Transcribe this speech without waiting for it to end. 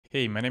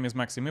Hey, my name is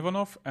Maxim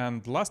Ivanov,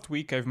 and last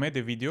week I've made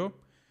a video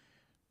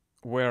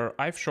where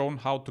I've shown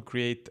how to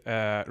create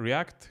a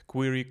React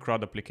query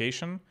CRUD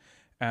application.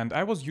 And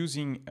I was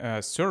using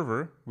a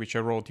server, which I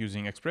wrote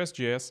using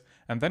ExpressJS,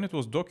 and then it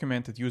was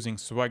documented using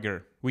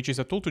Swagger, which is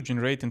a tool to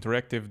generate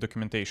interactive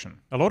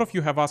documentation. A lot of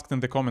you have asked in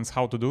the comments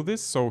how to do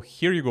this, so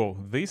here you go.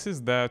 This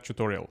is the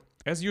tutorial.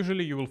 As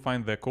usually, you will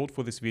find the code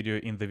for this video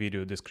in the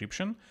video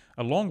description,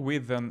 along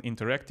with an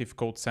interactive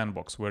code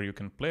sandbox where you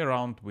can play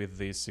around with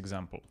this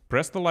example.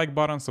 Press the like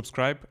button,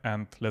 subscribe,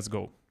 and let's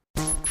go.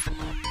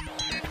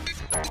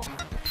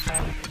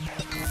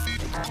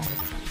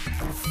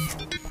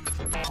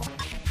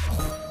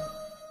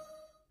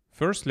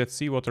 First, let's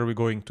see what are we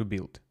going to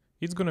build.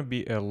 It's going to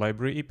be a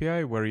library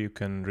API where you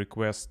can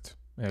request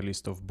a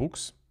list of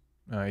books.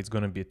 It's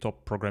going to be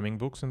top programming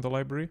books in the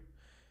library.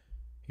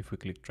 If we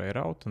click try it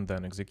out and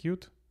then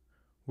execute,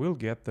 we'll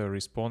get the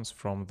response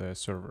from the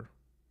server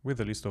with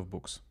a list of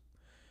books.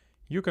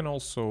 You can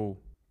also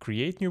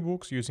create new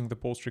books using the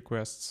post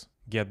requests,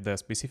 get the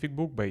specific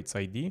book by its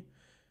ID,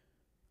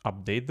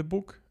 update the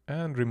book,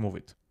 and remove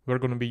it. We're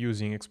going to be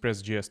using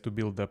ExpressJS to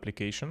build the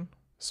application,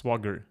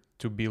 Swagger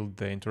to build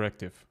the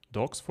interactive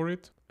docs for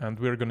it, and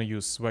we're going to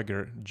use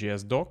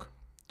swagger-jsdoc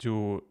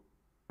to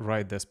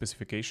write the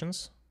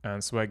specifications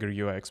and Swagger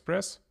UI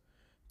Express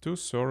to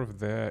serve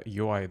the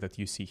UI that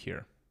you see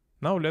here.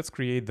 Now let's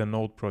create the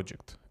node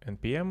project,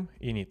 npm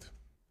init.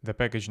 The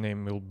package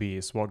name will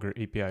be Swagger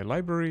API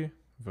library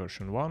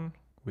version 1.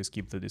 We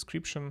skip the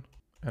description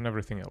and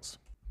everything else.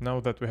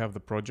 Now that we have the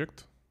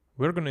project,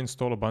 we're going to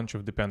install a bunch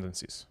of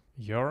dependencies.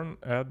 Yarn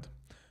add.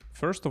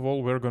 First of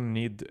all, we're going to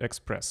need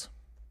Express.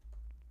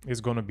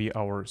 It's going to be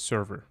our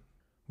server.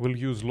 We'll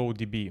use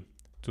LowDB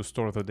to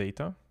store the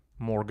data,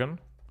 Morgan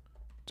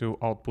to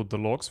output the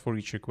logs for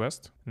each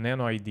request,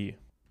 NanoID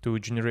to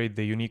generate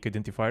the unique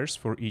identifiers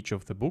for each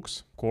of the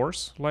books,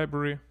 course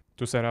library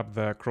to set up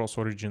the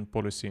cross-origin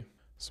policy,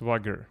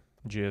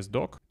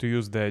 swagger-jsdoc to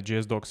use the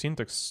JSDoc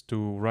syntax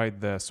to write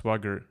the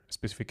Swagger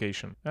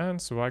specification, and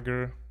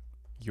Swagger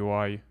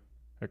UI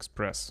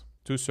Express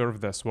to serve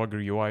the Swagger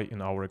UI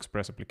in our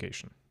Express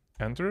application.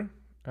 Enter,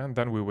 and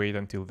then we wait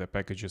until the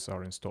packages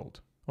are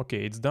installed.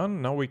 Okay, it's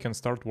done. Now we can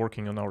start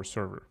working on our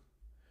server.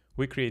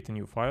 We create a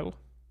new file.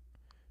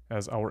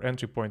 As our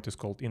entry point is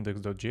called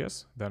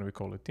index.js, then we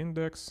call it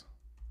index.js.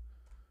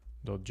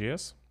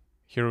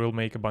 Here we'll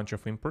make a bunch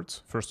of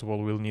imports. First of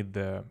all, we'll need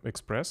the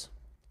express.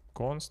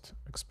 Const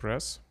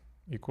express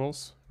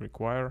equals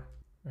require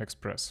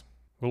express.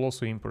 We'll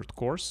also import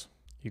course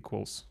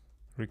equals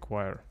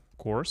require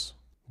course.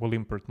 We'll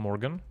import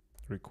Morgan,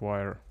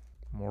 require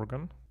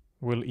Morgan.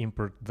 We'll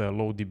import the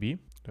LowDB.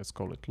 Let's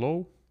call it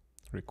low,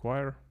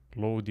 require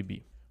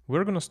LowDB.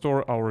 We're going to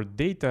store our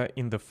data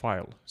in the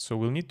file, so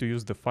we'll need to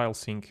use the file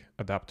sync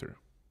adapter.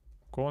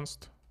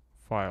 Const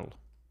file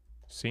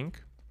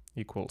sync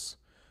equals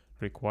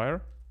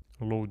require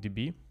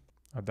LowDB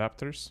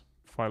adapters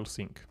file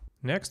sync.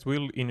 Next,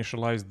 we'll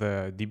initialize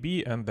the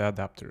DB and the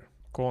adapter.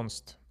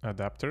 Const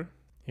adapter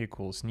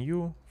equals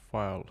new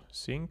file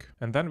sync,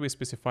 and then we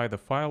specify the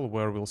file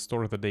where we'll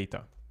store the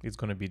data. It's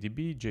going to be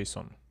db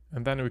JSON.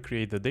 And then we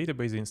create the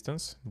database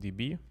instance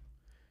db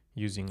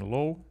using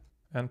low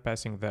and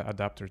passing the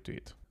adapter to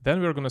it.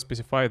 Then we're going to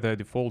specify the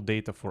default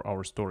data for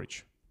our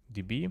storage,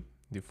 db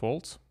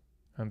defaults,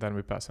 and then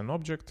we pass an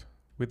object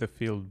with the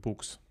field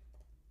books.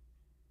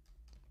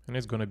 And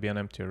it's going to be an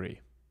empty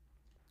array.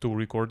 To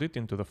record it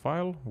into the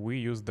file, we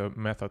use the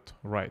method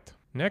write.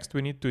 Next,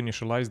 we need to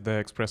initialize the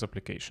Express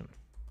application.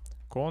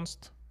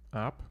 Const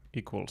app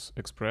equals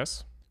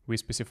express. We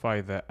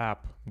specify the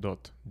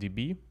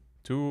app.db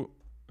to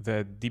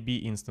the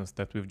db instance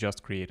that we've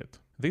just created.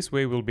 This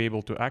way we'll be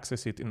able to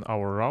access it in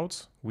our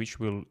routes, which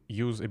we'll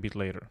use a bit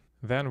later.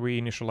 Then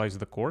we initialize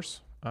the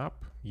course,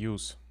 app,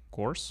 use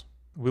course.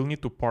 We'll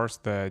need to parse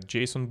the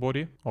JSON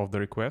body of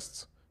the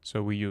requests.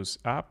 So we use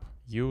app,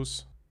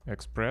 use,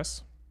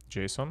 express,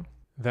 JSON.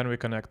 Then we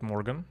connect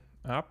Morgan,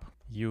 app,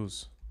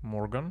 use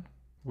Morgan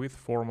with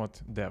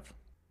format dev.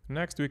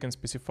 Next we can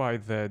specify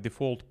the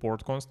default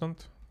port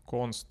constant,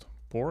 const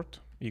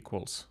port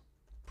equals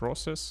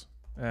process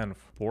env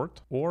port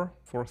or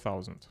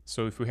 4000.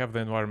 So if we have the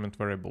environment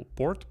variable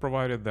port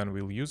provided, then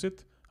we'll use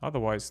it.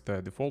 Otherwise,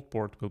 the default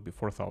port will be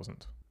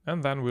 4000.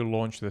 And then we'll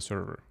launch the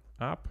server.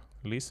 App,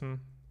 listen,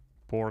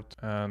 port,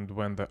 and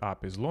when the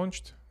app is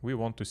launched, we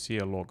want to see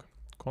a log.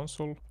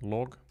 Console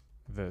log,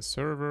 the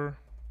server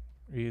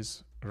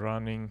is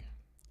running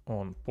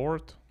on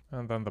port,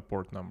 and then the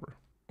port number.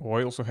 Oh,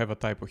 I also have a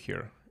typo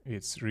here.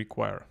 It's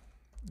require.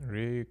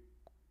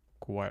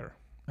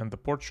 And the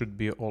port should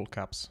be all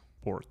caps,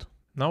 port.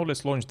 Now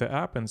let's launch the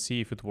app and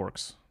see if it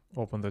works.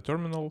 Open the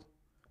terminal,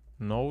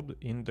 node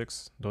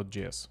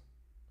index.js.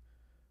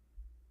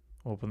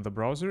 Open the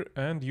browser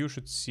and you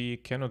should see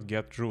cannot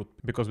get root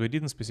because we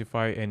didn't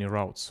specify any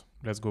routes.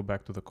 Let's go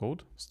back to the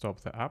code,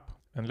 stop the app,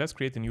 and let's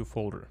create a new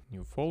folder.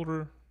 New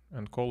folder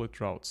and call it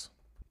routes.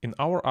 In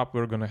our app,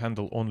 we're going to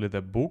handle only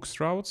the books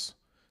routes.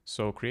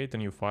 So create a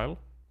new file,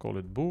 call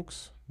it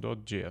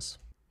books.js.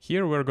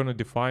 Here we're going to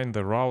define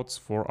the routes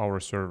for our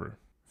server.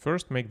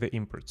 First make the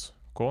imports.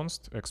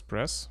 Const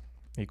express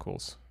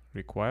equals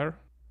require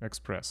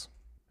express.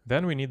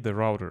 Then we need the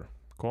router.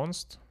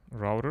 Const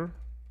router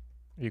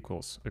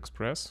equals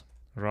express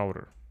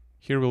router.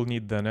 Here we'll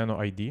need the nano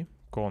ID.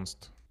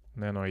 Const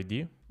nano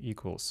ID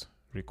equals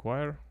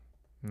require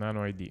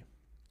nano ID.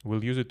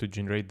 We'll use it to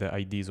generate the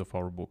IDs of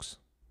our books.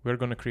 We're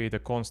going to create a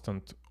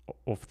constant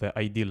of the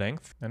ID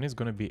length, and it's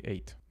going to be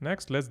 8.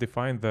 Next, let's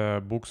define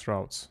the books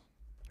routes.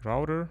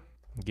 Router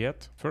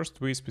get. First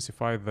we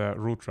specify the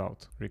root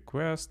route.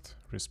 Request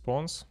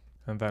response,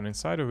 and then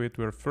inside of it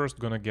we're first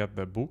going to get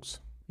the books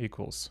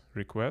equals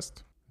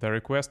request. The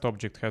request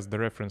object has the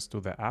reference to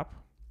the app.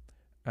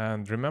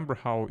 And remember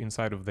how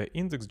inside of the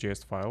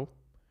index.js file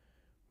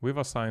we've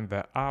assigned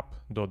the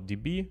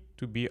app.db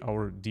to be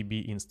our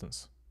db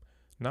instance.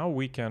 Now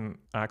we can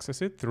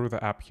access it through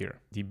the app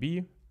here.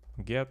 db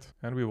get,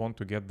 and we want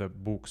to get the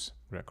books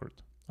record.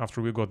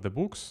 After we got the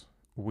books,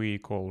 we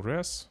call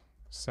res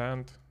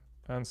send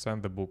and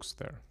send the books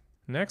there.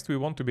 Next, we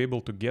want to be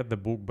able to get the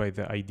book by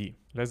the ID.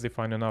 Let's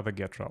define another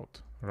get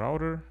route.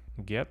 Router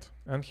get,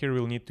 and here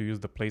we'll need to use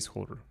the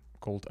placeholder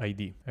called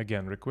ID.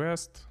 Again,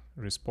 request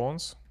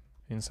response.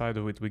 Inside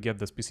of it we get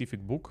the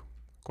specific book.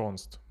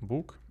 Const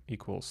book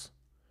equals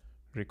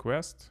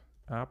request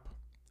app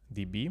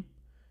db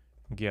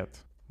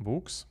get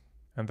books,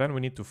 and then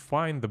we need to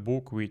find the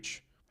book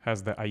which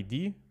has the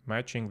ID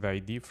matching the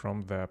ID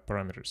from the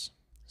parameters.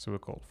 So we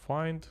call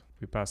find,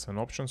 we pass an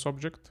options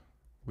object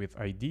with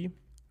ID,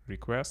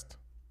 request,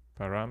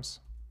 params,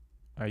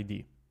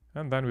 ID,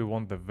 and then we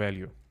want the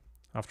value.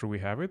 After we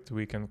have it,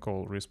 we can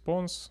call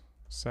response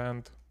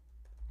send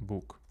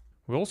book.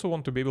 We also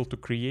want to be able to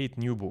create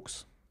new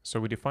books. So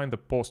we define the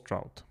post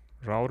route.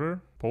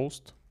 Router,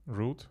 post,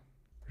 root,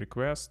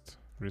 request,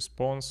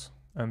 response,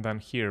 and then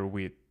here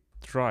we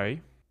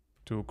try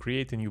to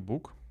create a new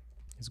book.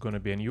 It's going to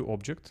be a new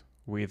object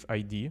with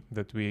ID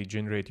that we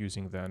generate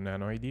using the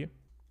nano ID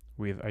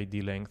with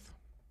ID length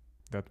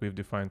that we've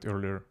defined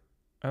earlier.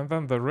 And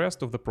then the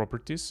rest of the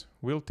properties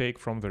we'll take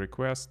from the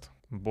request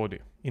body.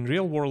 In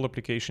real world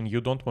application, you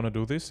don't want to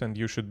do this, and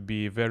you should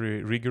be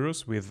very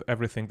rigorous with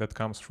everything that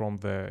comes from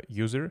the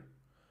user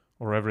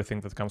or everything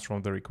that comes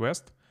from the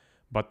request.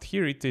 But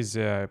here it is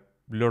a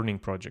learning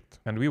project,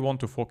 and we want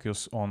to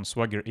focus on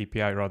Swagger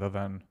API rather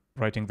than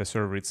writing the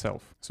server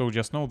itself. So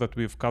just know that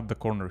we've cut the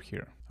corner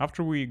here.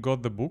 After we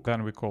got the book,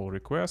 then we call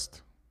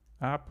request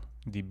app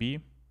db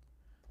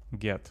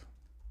get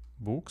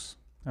books,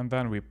 and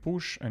then we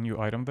push a new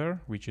item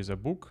there, which is a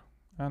book,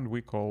 and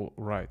we call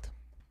write.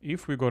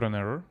 If we got an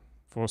error,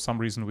 for some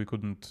reason we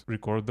couldn't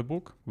record the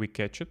book, we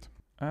catch it,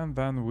 and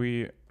then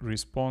we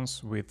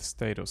response with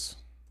status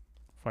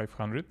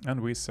 500,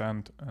 and we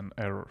send an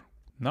error.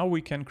 Now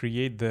we can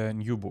create the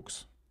new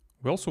books.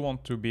 We also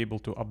want to be able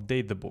to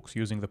update the books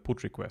using the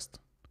put request.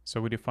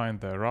 So we define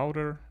the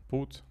router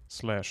put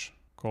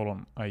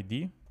 /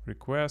 ID,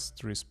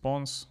 request,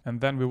 response, and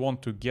then we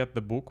want to get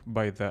the book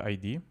by the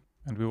ID,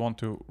 and we want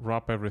to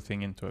wrap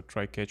everything into a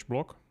try catch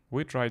block.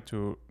 We try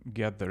to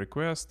get the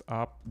request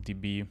app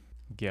db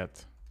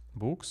get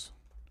books,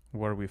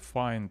 where we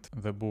find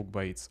the book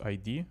by its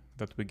ID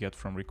that we get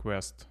from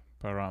request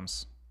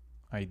params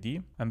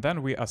ID, and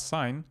then we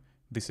assign,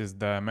 this is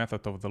the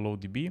method of the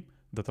loaddb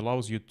that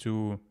allows you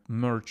to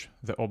merge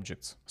the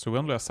objects. So we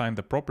only assign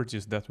the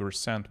properties that were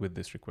sent with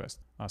this request.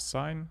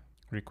 Assign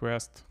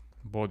request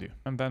body,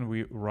 and then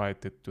we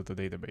write it to the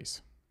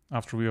database.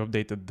 After we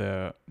updated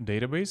the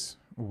database,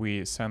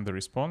 we send the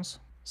response,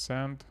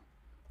 send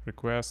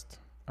request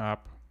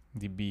app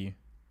db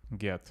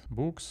get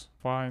books,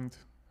 find,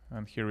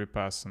 and here we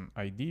pass an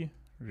ID,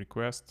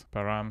 request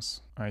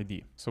params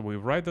ID. So we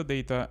write the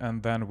data,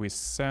 and then we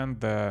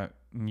send the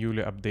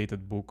newly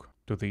updated book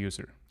to the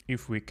user.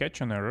 If we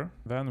catch an error,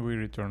 then we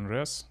return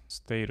res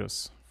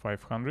status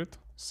 500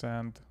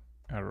 send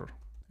error.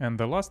 And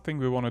the last thing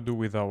we want to do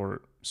with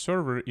our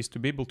server is to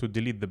be able to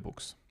delete the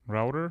books.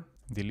 Router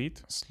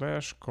delete /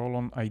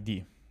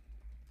 ID.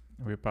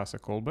 We pass a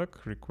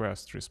callback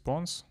request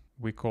response.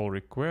 We call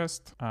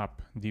request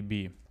app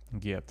db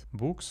get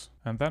books,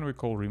 and then we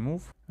call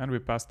remove, and we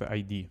pass the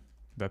ID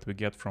that we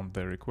get from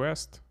the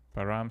request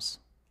params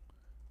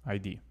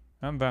ID.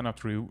 And then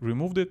after we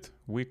removed it,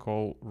 we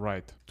call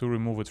write to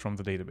remove it from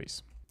the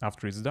database.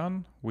 After it's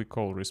done, we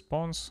call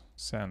response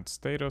send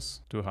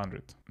status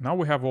 200. Now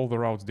we have all the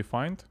routes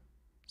defined,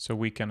 so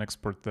we can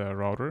export the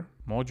router.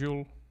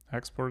 Module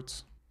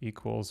exports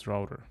equals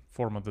router.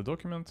 Format the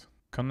document,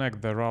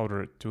 connect the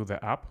router to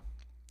the app,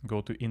 go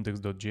to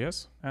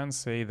index.js and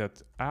say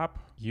that app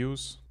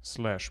use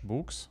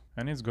 /books,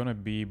 and it's gonna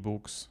be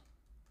books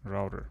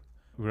router.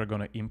 We're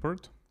gonna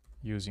import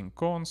using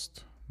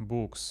const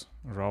books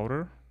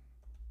router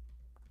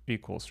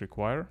equals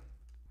require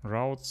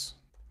routes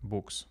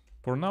books.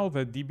 For now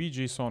the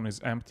db.json is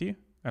empty,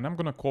 and I'm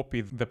gonna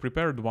copy the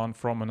prepared one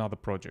from another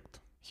project.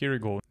 Here we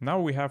go. Now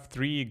we have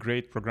 3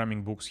 great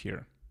programming books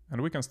here,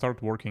 and we can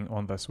start working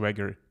on the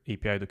Swagger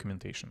API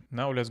documentation.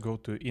 Now let's go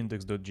to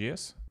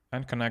index.js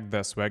and connect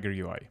the Swagger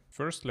UI.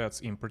 First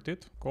let's import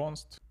it.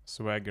 Const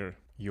Swagger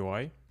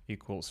UI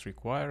equals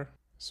require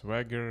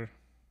swagger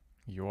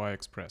UI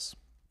express.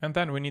 And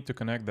then we need to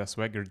connect the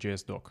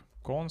swagger-jsdoc.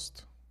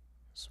 Const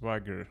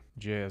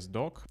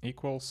swagger-jsdoc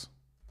equals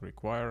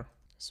require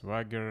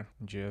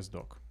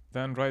swagger-jsdoc.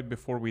 Then right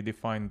before we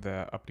define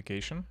the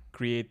application,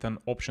 create an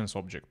options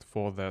object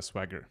for the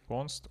Swagger.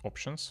 Const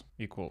options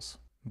equals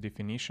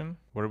definition,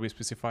 where we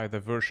specify the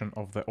version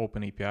of the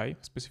OpenAPI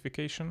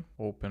specification,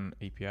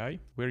 OpenAPI.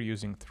 We're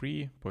using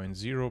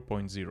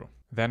 3.0.0.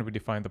 Then we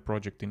define the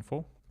project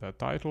info. The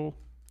title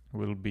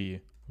will be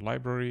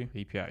library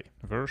API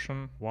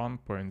version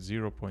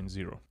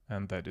 1.0.0.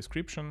 And the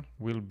description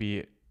will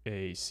be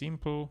a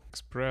simple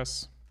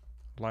express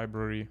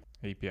library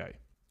API.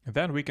 And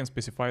then we can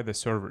specify the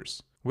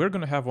servers. We're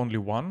going to have only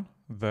one,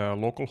 the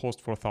localhost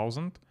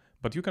 4000,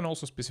 but you can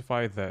also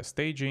specify the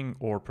staging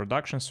or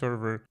production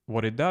server.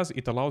 What it does,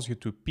 it allows you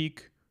to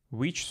pick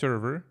which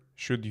server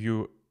should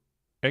you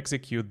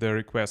execute the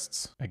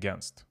requests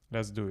against.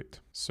 Let's do it.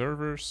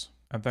 Servers,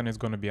 and then it's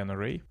going to be an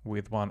array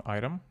with one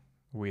item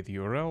with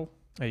URL,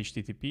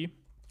 HTTP,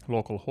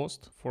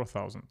 localhost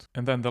 4000.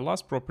 And then the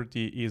last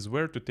property is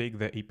where to take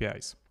the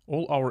APIs.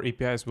 All our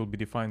APIs will be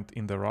defined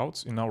in the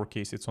routes. In our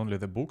case, it's only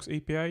the books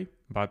API,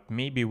 but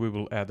maybe we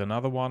will add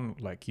another one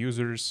like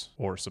users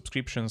or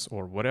subscriptions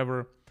or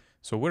whatever.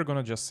 So we're going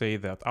to just say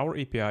that our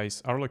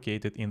APIs are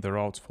located in the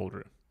routes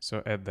folder.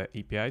 So add the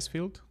APIs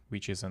field,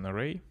 which is an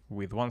array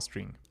with one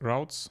string,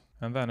 routes,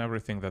 and then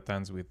everything that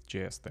ends with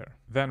JS there.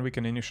 Then we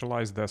can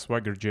initialize the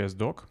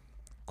swagger-jsdoc.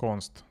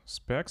 Const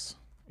specs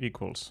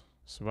equals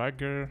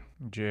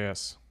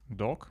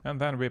swagger-jsdoc,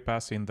 and then we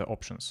pass in the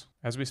options.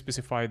 As we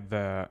specified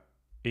the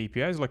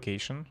API's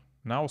location,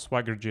 now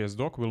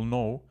swagger-jsdoc will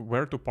know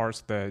where to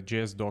parse the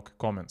JSDoc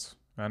comments,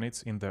 and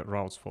it's in the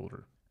routes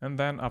folder. And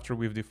then after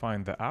we've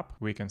defined the app,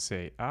 we can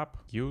say app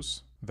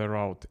use the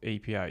route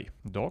API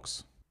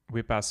docs.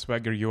 We pass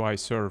Swagger UI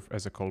serve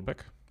as a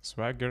callback,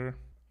 Swagger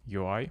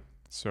UI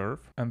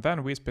serve, and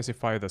then we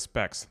specify the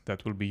specs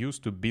that will be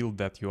used to build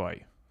that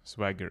UI.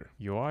 Swagger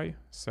UI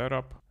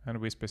setup, and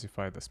we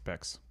specify the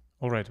specs.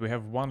 All right, we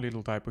have one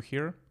little typo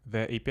here.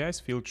 The APIs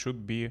field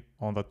should be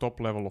on the top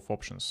level of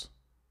options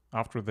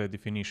after the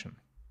definition.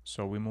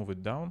 So we move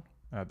it down,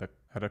 add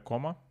a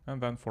comma,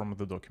 and then format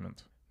the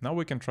document. Now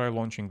we can try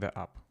launching the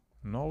app.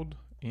 Node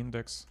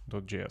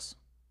index.js.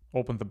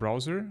 Open the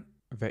browser,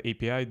 the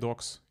API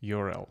docs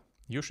URL.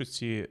 You should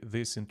see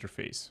this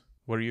interface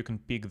where you can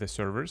pick the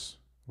servers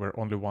where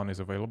only one is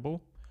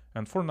available.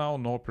 And for now,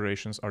 no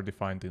operations are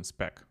defined in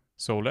spec.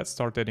 So let's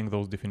start adding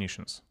those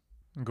definitions.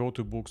 Go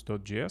to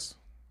books.js,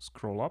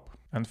 scroll up,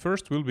 and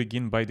first we'll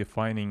begin by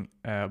defining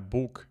a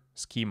book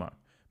schema,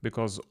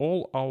 because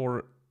all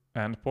our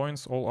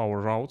endpoints, all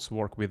our routes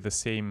work with the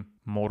same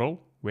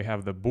model. We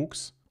have the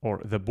books, or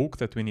the book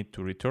that we need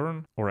to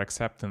return or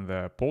accept in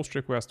the post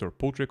request or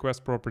put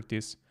request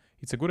properties.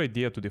 It's a good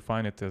idea to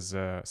define it as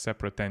a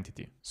separate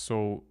entity.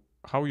 So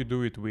how you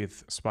do it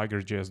with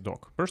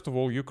swagger-jsdoc? First of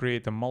all, you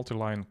create a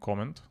multi-line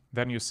comment,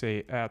 then you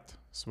say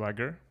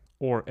 @swagger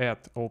or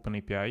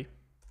 @OpenAPI.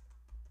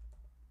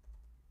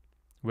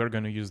 We're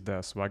going to use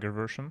the Swagger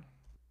version.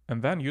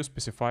 And then you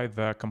specify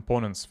the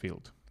components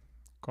field.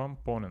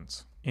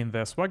 Components. In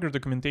the Swagger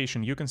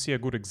documentation, you can see a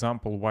good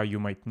example why you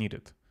might need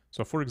it.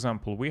 So for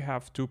example, we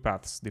have two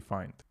paths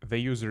defined. The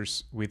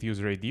users with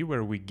user ID,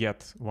 where we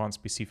get one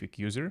specific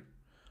user,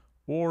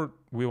 or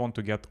we want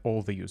to get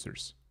all the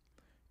users.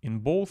 In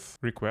both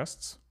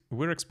requests,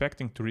 we're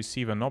expecting to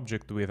receive an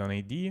object with an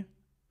ID,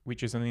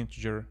 which is an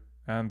integer,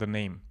 and a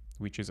name,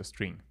 which is a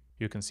string.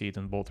 You can see it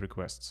in both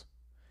requests.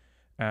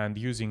 And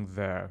using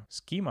the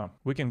schema,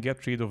 we can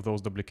get rid of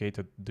those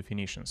duplicated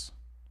definitions.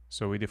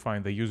 So we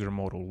define the user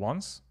model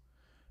once,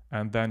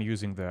 and then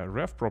using the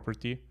ref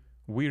property,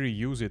 we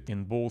reuse it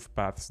in both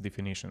paths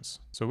definitions.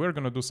 So we're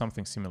going to do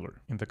something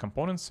similar. In the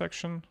components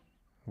section,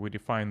 we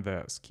define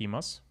the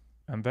schemas,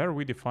 and there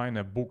we define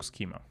a book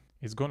schema.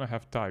 It's going to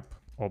have type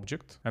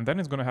object, and then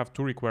it's going to have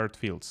two required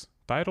fields,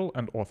 title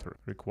and author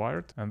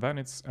required, and then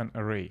it's an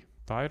array,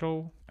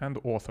 title and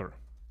author.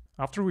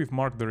 After we've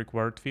marked the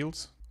required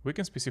fields, we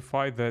can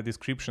specify the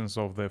descriptions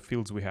of the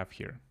fields we have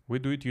here. We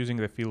do it using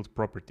the field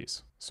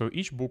properties. So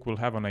each book will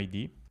have an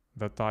ID,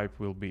 the type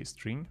will be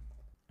string,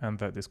 and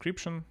the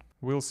description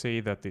will say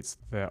that it's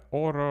the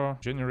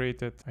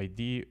auto-generated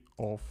ID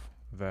of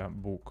the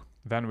book.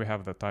 Then we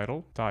have the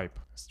title, type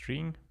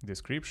string,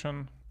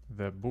 description,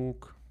 the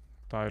book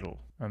title.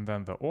 And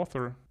then the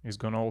author is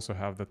going to also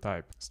have the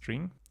type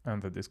string,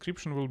 and the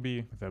description will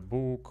be the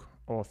book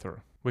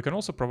author. We can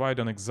also provide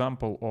an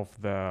example of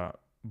the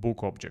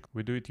book object.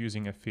 We do it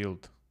using a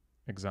field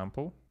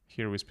example.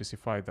 Here we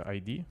specify the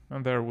ID,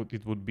 and there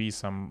it would be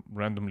some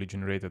randomly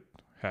generated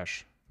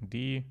hash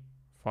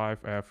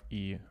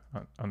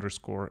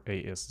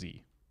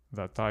D5FE_ASZ.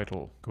 The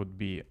title could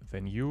be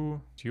the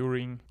new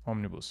Turing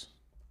Omnibus,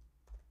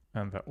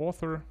 and the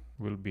author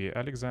will be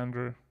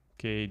Alexander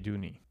K.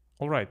 Dooney.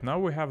 All right, now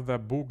we have the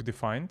book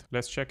defined.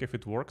 Let's check if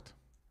it worked.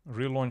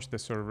 Relaunch the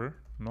server,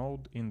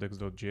 node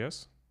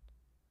index.js.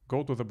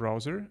 Go to the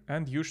browser,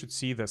 and you should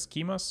see the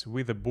schemas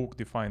with the book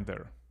defined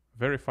there.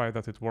 Verify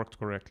that it worked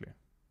correctly.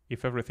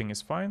 If everything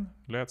is fine,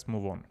 let's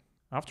move on.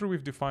 After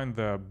we've defined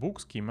the book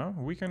schema,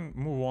 we can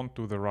move on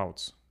to the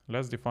routes.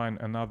 Let's define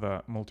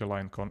another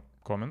multi-line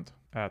comment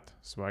at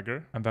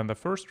swagger, and then the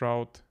first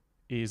route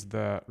is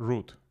the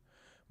root.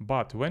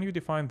 But when you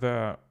define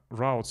the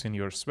routes in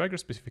your Swagger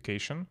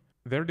specification,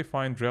 they're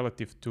defined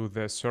relative to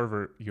the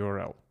server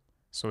URL.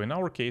 So in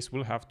our case,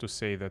 we'll have to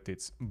say that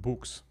it's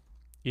books,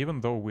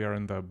 even though we are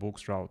in the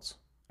books routes.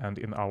 And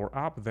in our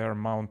app, they're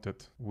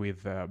mounted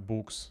with the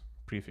books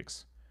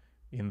prefix.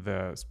 In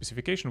the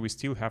specification, we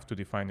still have to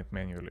define it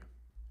manually.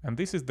 And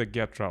this is the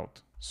get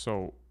route.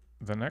 So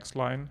the next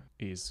line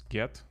is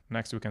get.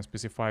 Next, we can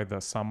specify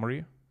the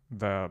summary,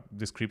 the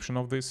description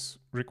of this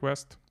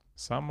request.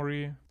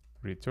 Summary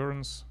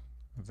returns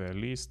the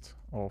list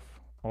of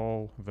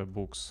all the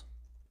books.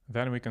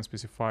 Then we can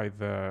specify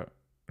the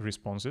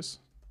responses.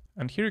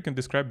 And here you can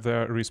describe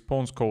the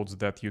response codes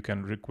that you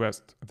can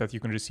request, that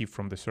you can receive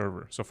from the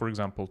server. So for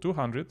example,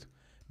 200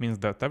 means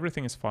that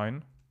everything is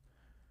fine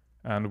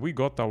and we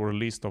got our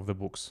list of the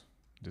books.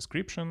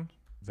 Description,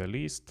 the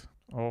list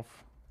of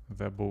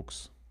the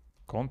books.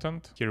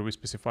 Content, here we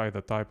specify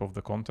the type of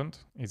the content.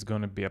 It's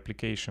going to be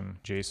application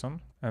JSON.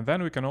 And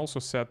then we can also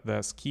set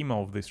the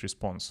schema of this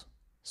response.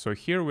 So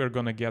here we're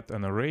going to get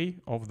an array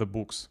of the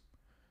books.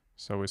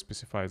 So we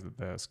specify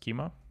the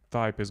schema.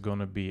 Type is going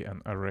to be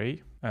an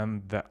array,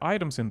 and the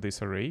items in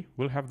this array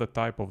will have the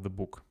type of the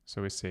book.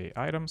 So we say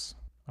items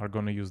are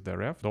going to use the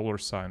ref,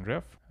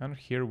 $ref, and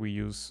here we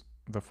use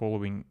the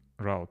following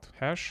route: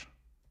 hash,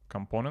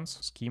 components,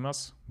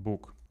 schemas,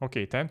 book.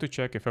 Okay, time to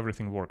check if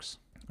everything works.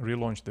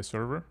 Relaunch the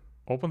server,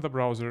 open the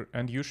browser,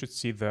 and you should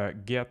see the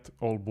get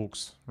all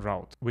books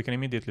route. We can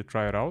immediately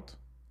try it out,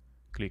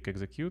 click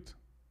execute,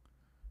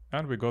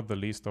 and we got the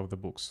list of the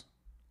books.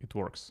 It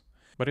works.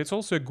 But it's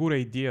also a good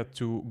idea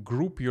to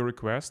group your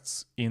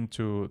requests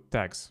into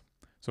tags.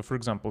 So for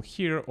example,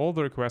 here, all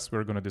the requests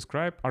we're going to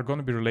describe are going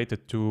to be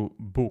related to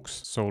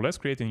books. So let's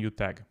create a new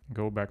tag.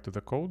 Go back to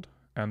the code.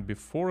 And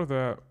before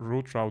the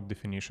root route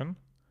definition,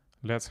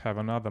 let's have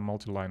another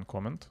multi-line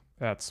comment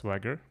at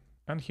swagger.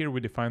 And here we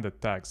define the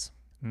tags.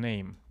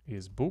 Name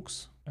is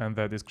books. And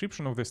the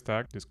description of this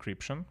tag,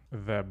 description,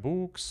 the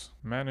books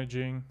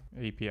managing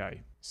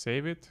API.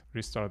 Save it,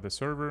 restart the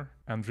server,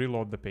 and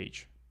reload the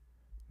page.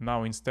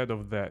 Now, instead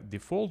of the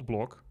default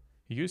block,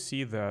 you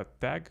see the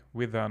tag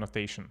with the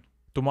annotation.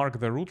 To mark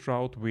the root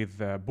route with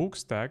the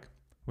books tag,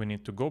 we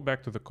need to go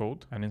back to the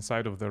code, and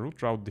inside of the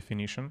root route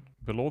definition,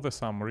 below the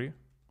summary,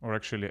 or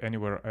actually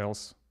anywhere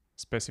else,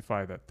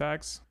 specify the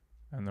tags,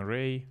 an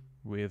array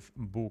with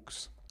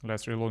books.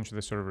 Let's relaunch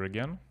the server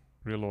again,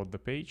 reload the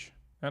page,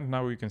 and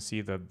now you can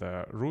see that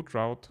the root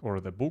route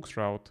or the books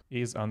route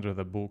is under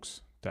the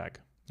books tag.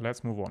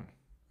 Let's move on.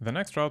 The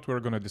next route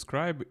we're going to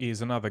describe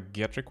is another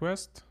GET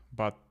request,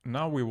 but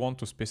now we want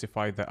to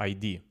specify the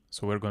ID.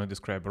 So we're going to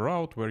describe a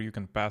route where you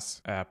can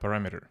pass a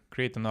parameter.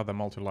 Create another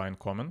multi-line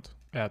comment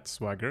at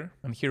swagger,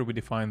 and here we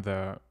define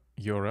the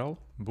URL,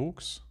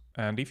 books.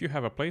 And if you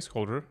have a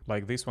placeholder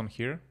like this one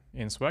here,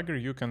 in Swagger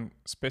you can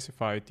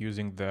specify it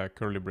using the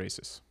curly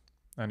braces,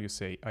 and you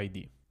say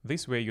ID.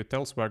 This way you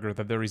tell Swagger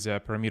that there is a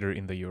parameter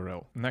in the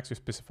URL. Next you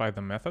specify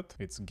the method,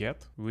 it's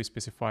get. We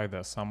specify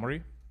the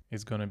summary.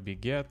 It's going to be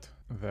get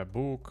the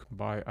book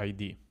by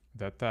ID.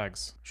 The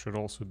tags should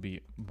also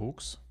be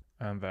books,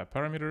 and the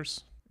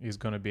parameters is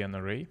going to be an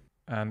array.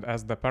 And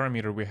as the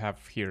parameter we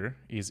have here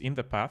is in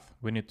the path,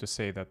 we need to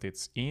say that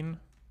it's in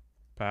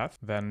path.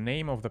 The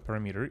name of the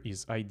parameter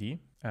is ID,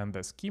 and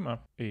the schema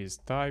is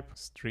type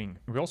string.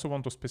 We also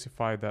want to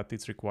specify that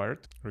it's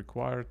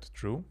required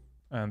true.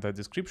 And the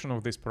description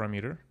of this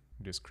parameter,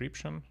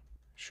 description,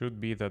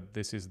 should be that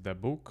this is the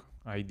book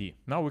ID.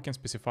 Now we can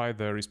specify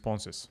the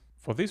responses.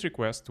 For this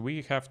request,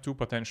 we have two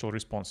potential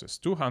responses: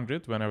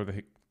 200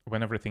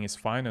 when everything is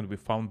fine and we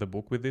found the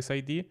book with this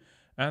ID,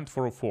 and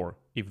 404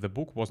 if the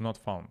book was not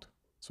found.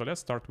 So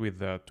let's start with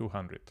the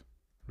 200.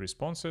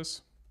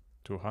 Responses,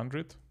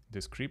 200,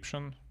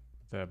 description,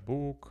 the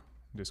book,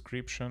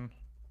 description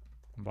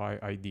by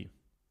ID.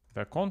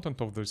 The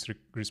content of this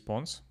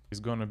response is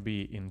going to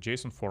be in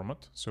JSON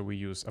format, so we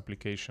use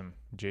application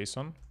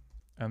JSON,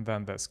 and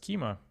then the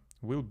schema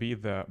will be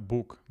the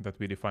book that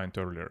we defined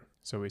earlier.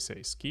 So we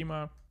say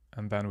schema,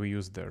 and then we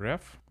use the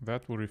ref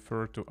that will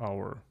refer to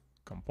our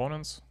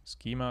components,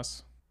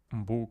 schemas,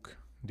 book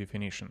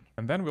definition.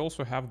 And then we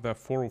also have the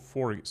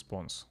 404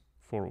 response.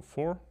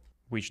 404,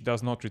 which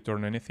does not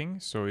return anything,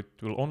 so it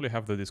will only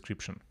have the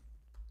description.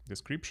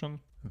 Description,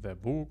 the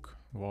book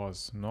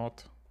was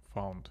not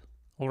found.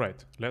 All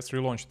right, let's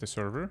relaunch the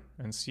server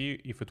and see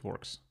if it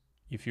works.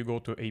 If you go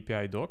to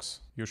API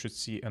docs, you should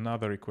see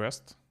another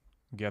request,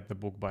 get the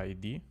book by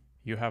ID.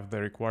 You have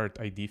the required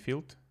ID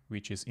field,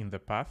 which is in the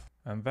path,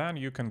 and then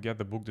you can get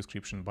the book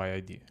description by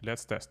ID.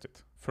 Let's test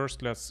it.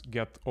 First, let's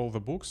get all the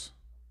books.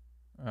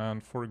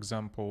 And for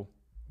example,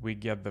 we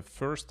get the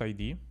first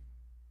ID,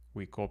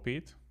 we copy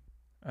it,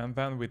 and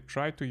then we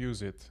try to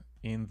use it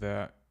in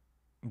the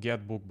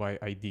get book by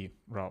ID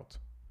route.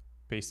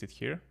 Paste it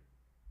here,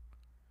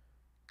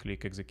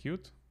 click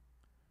execute,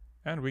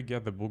 and we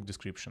get the book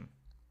description.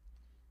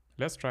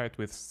 Let's try it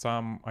with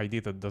some ID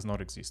that does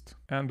not exist.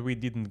 And we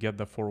didn't get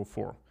the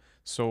 404.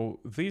 So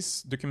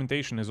this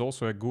documentation is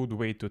also a good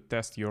way to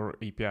test your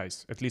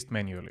APIs, at least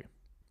manually.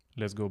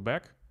 Let's go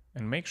back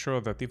and make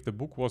sure that if the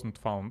book wasn't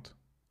found,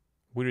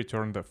 we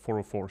return the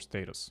 404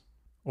 status.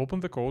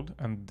 Open the code,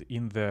 and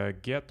in the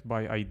get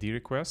by ID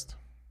request,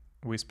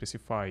 we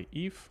specify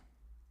if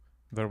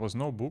there was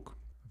no book,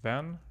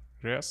 then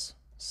res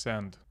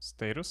send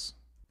status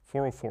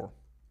 404.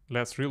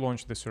 Let's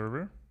relaunch the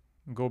server,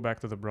 go back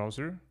to the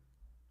browser,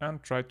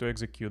 and try to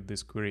execute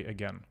this query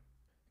again.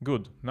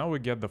 Good, now we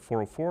get the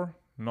 404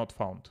 not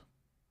found.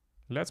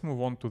 Let's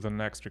move on to the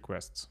next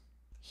requests.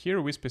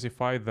 Here we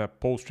specify the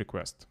post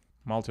request,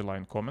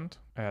 multi-line comment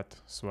at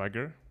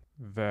Swagger.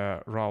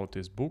 The route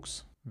is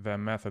books, the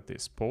method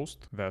is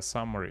post, the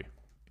summary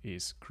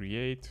is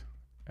create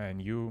a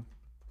new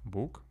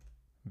book,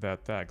 the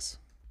tags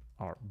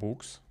are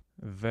books,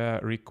 the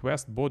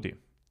request body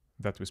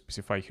that we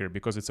specify here,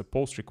 because it's a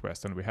post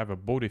request and we have a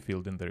body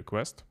field in the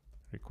request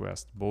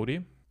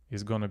body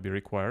is gonna be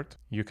required.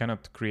 You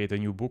cannot create a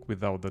new book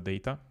without the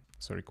data,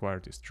 so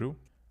required is true.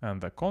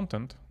 And the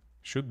content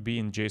should be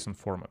in JSON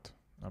format,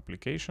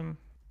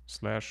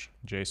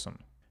 application/JSON.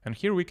 And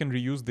here we can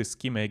reuse this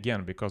schema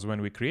again, because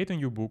when we create a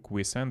new book,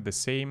 we send the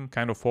same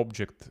kind of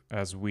object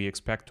as we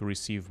expect to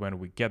receive when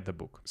we get the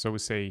book. So we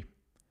say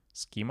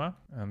schema,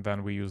 and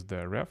then we use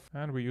the ref,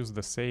 and we use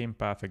the same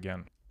path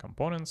again.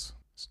 Components,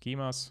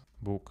 schemas,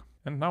 book.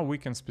 And now we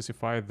can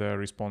specify the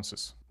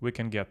responses. We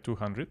can get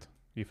 200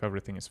 if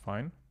everything is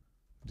fine.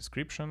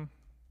 Description,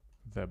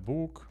 the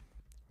book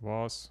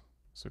was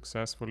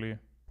successfully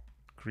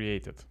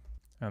created.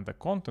 And the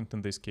content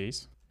in this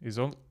case is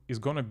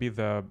going to be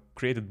the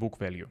created book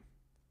value.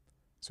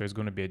 So it's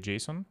going to be a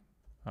JSON,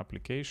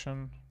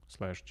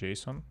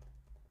 application/JSON.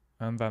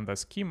 And then the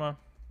schema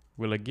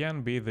will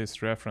again be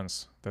this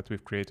reference that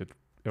we've created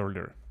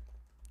earlier.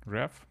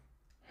 Ref,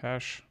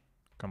 hash,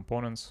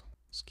 components,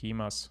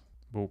 schemas,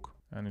 book,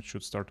 and it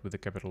should start with a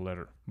capital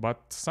letter.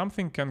 But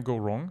something can go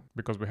wrong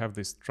because we have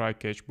this try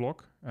catch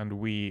block, and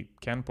we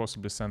can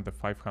possibly send the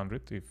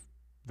 500 if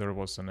there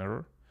was an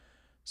error.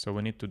 So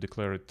we need to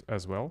declare it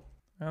as well.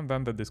 And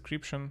then the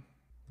description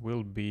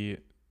will be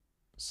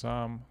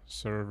some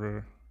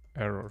server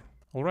error.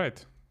 All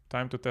right,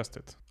 time to test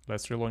it.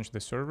 Let's relaunch the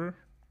server,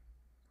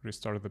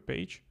 restart the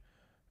page.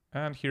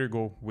 And here you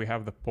go, we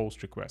have the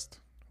post request.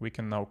 We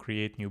can now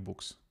create new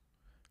books.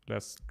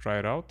 Let's try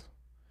it out.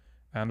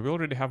 And we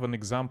already have an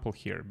example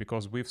here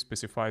because we've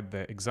specified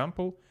the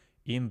example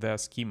in the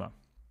schema.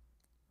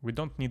 We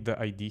don't need the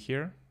ID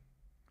here,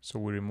 so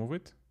we remove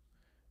it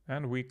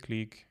and we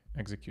click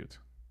execute.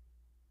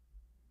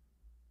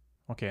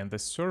 Okay, and the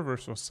server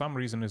for some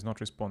reason is not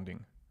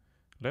responding.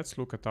 Let's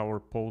look at our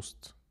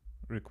post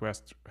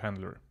request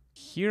handler.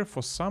 Here,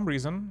 for some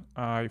reason,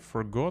 I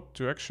forgot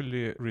to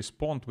actually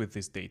respond with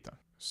this data.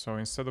 So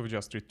instead of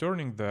just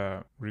returning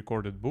the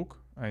recorded book,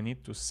 I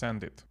need to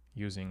send it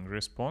using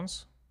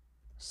response,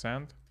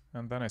 send,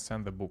 and then I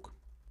send the book.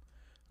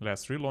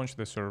 Let's relaunch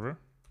the server,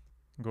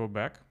 go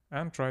back,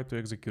 and try to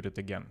execute it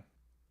again.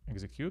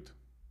 Execute.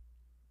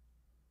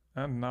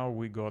 And now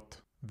we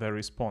got the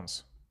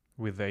response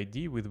with the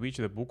ID with which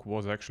the book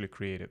was actually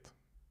created.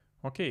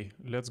 Okay,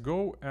 let's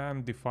go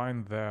and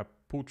define the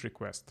put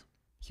request.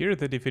 Here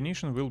the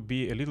definition will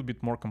be a little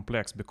bit more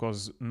complex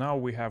because now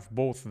we have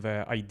both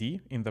the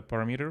ID in the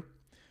parameter,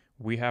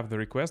 we have the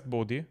request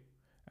body,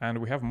 and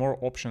we have more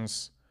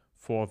options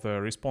for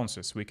the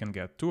responses. We can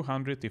get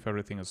 200 if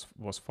everything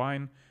was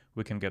fine,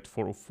 we can get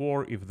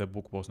 404 if the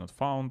book was not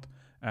found,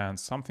 and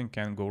something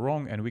can go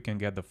wrong and we can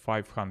get the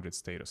 500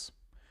 status.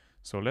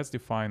 So let's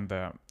define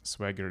the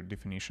Swagger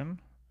definition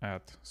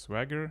at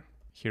Swagger.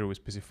 Here we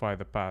specify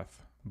the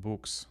path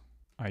books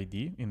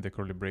ID in the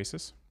curly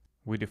braces.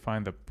 We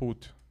define the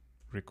put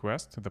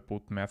request, the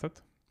put method.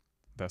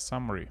 The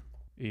summary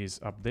is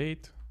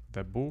update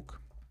the book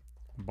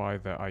by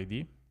the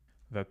ID.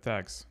 The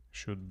tags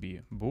should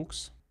be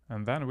books.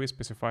 And then we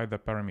specify the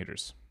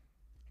parameters.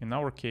 In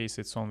our case,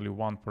 it's only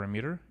one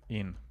parameter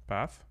in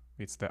path.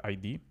 It's the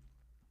ID.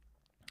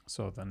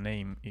 So the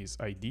name is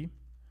ID.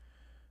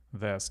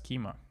 The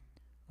schema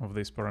of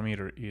this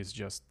parameter is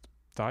just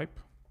type.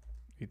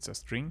 It's a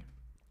string.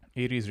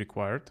 It is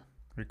required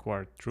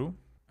true.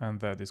 And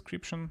the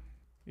description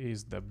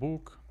is the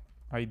book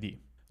ID.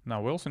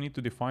 Now we also need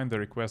to define the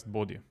request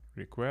body.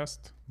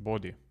 Request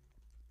body.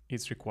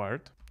 It's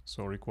required,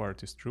 so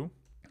required is true.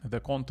 The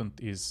content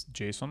is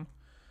JSON,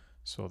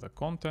 so the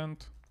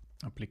content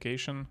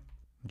application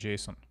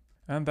JSON.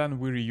 And then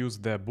we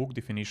reuse the book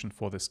definition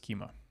for the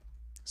schema.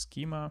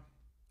 Schema,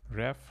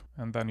 ref,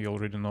 and then you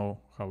already know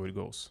how it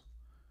goes.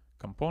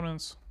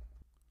 Components,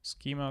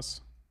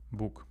 schemas,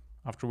 book.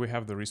 After we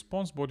have the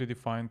response body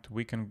defined,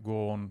 we can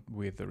go on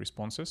with the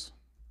responses.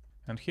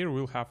 And here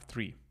we'll have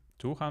 3,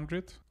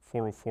 200,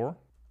 404,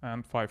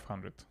 and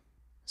 500.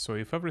 So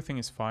if everything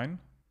is fine,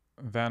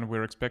 then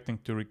we're expecting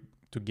to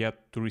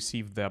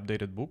receive the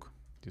updated book.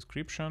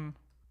 Description,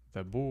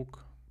 the book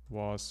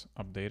was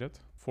updated.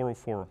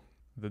 404,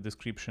 the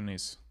description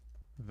is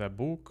the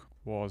book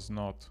was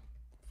not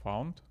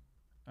found.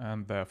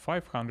 And the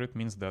 500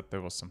 means that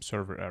there was some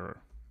server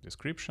error.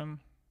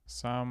 Description,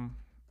 some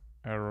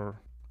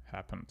error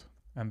happened.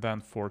 And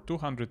then for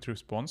 200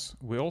 response,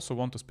 we also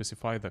want to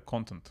specify the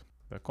content.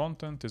 The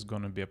content is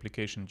going to be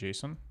application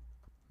JSON.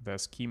 The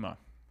schema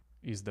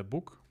is the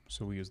book.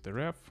 So we use the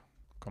ref,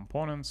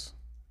 components,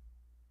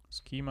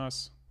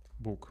 schemas,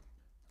 book.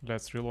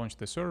 Let's relaunch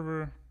the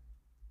server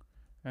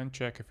and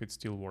check if it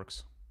still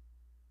works.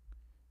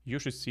 You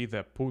should see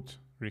the put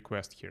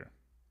request here.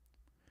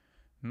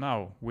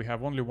 Now we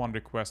have only one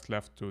request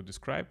left to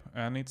describe,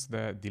 and it's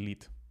the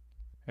delete.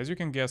 As you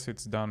can guess,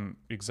 it's done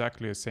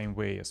exactly the same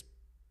way as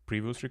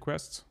previous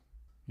requests.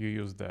 You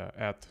use the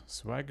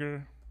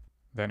 @swagger,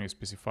 then you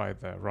specify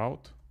the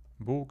route,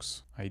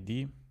 books,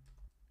 ID.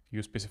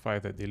 You specify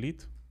the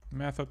delete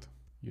method.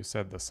 You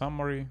set the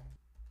summary,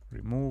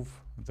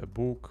 remove the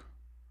book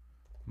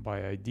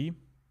by ID,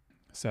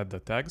 set the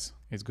tags.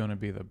 It's going to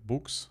be the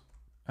books.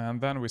 And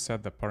then we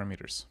set the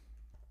parameters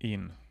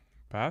in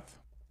path,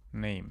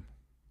 name,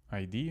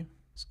 ID,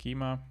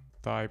 schema,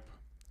 type,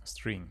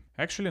 string.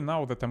 Actually,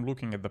 now that I'm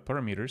looking at the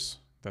parameters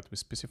that we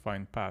specify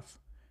in path,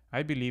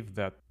 I believe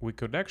that we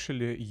could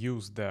actually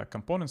use the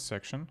components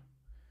section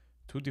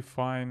to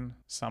define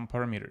some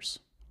parameters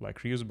like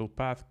reusable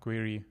path,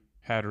 query,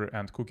 header,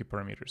 and cookie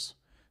parameters.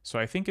 So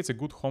I think it's a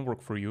good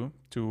homework for you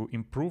to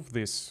improve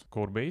this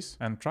code base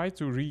and try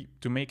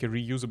to make a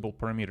reusable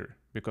parameter,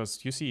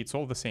 because you see it's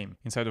all the same.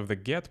 Inside of the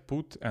get,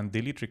 put, and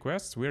delete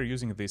requests, we are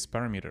using this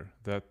parameter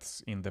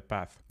that's in the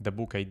path, the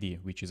book ID,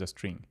 which is a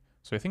string.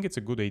 So I think it's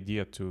a good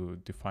idea to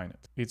define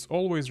it. It's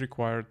always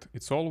required,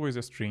 it's always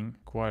a string,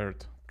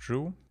 required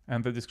true,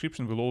 and the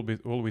description will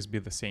always be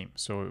the same.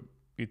 So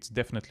it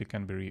definitely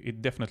can be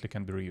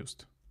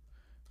reused.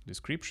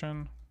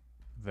 Description,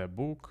 the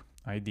book,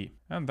 ID.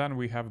 And then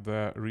we have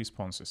the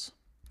responses.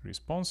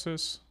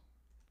 Responses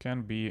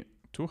can be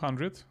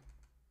 200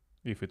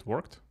 if it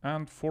worked,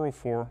 and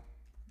 404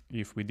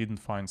 if we didn't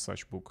find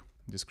such book.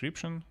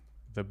 Description,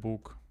 the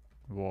book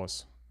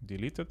was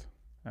deleted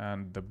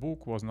and the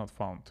book was not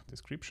found.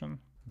 Description,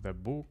 the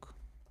book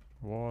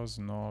was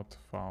not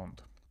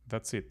found.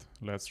 That's it.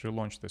 Let's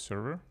relaunch the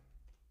server.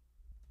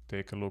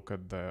 Take a look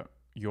at the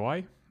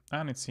UI,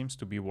 and it seems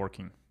to be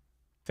working.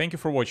 Thank you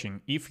for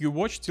watching. If you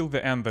watched till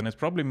the end, then it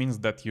probably means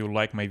that you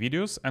like my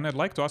videos, and I'd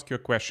like to ask you a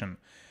question.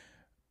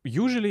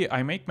 Usually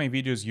I make my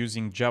videos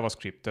using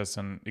JavaScript as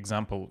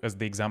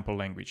the example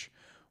language.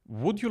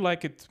 Would you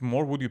like it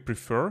more? Would you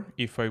prefer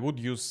if I would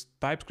use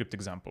TypeScript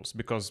examples?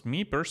 Because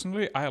me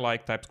personally, I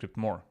like TypeScript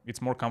more.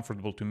 It's more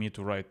comfortable to me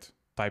to write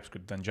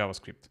TypeScript than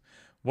JavaScript.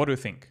 What do you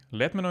think?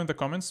 Let me know in the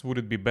comments. Would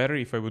it be better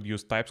if I would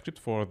use TypeScript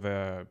for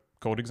the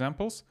code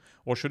examples,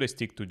 or should I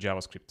stick to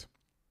JavaScript?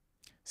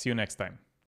 See you next time.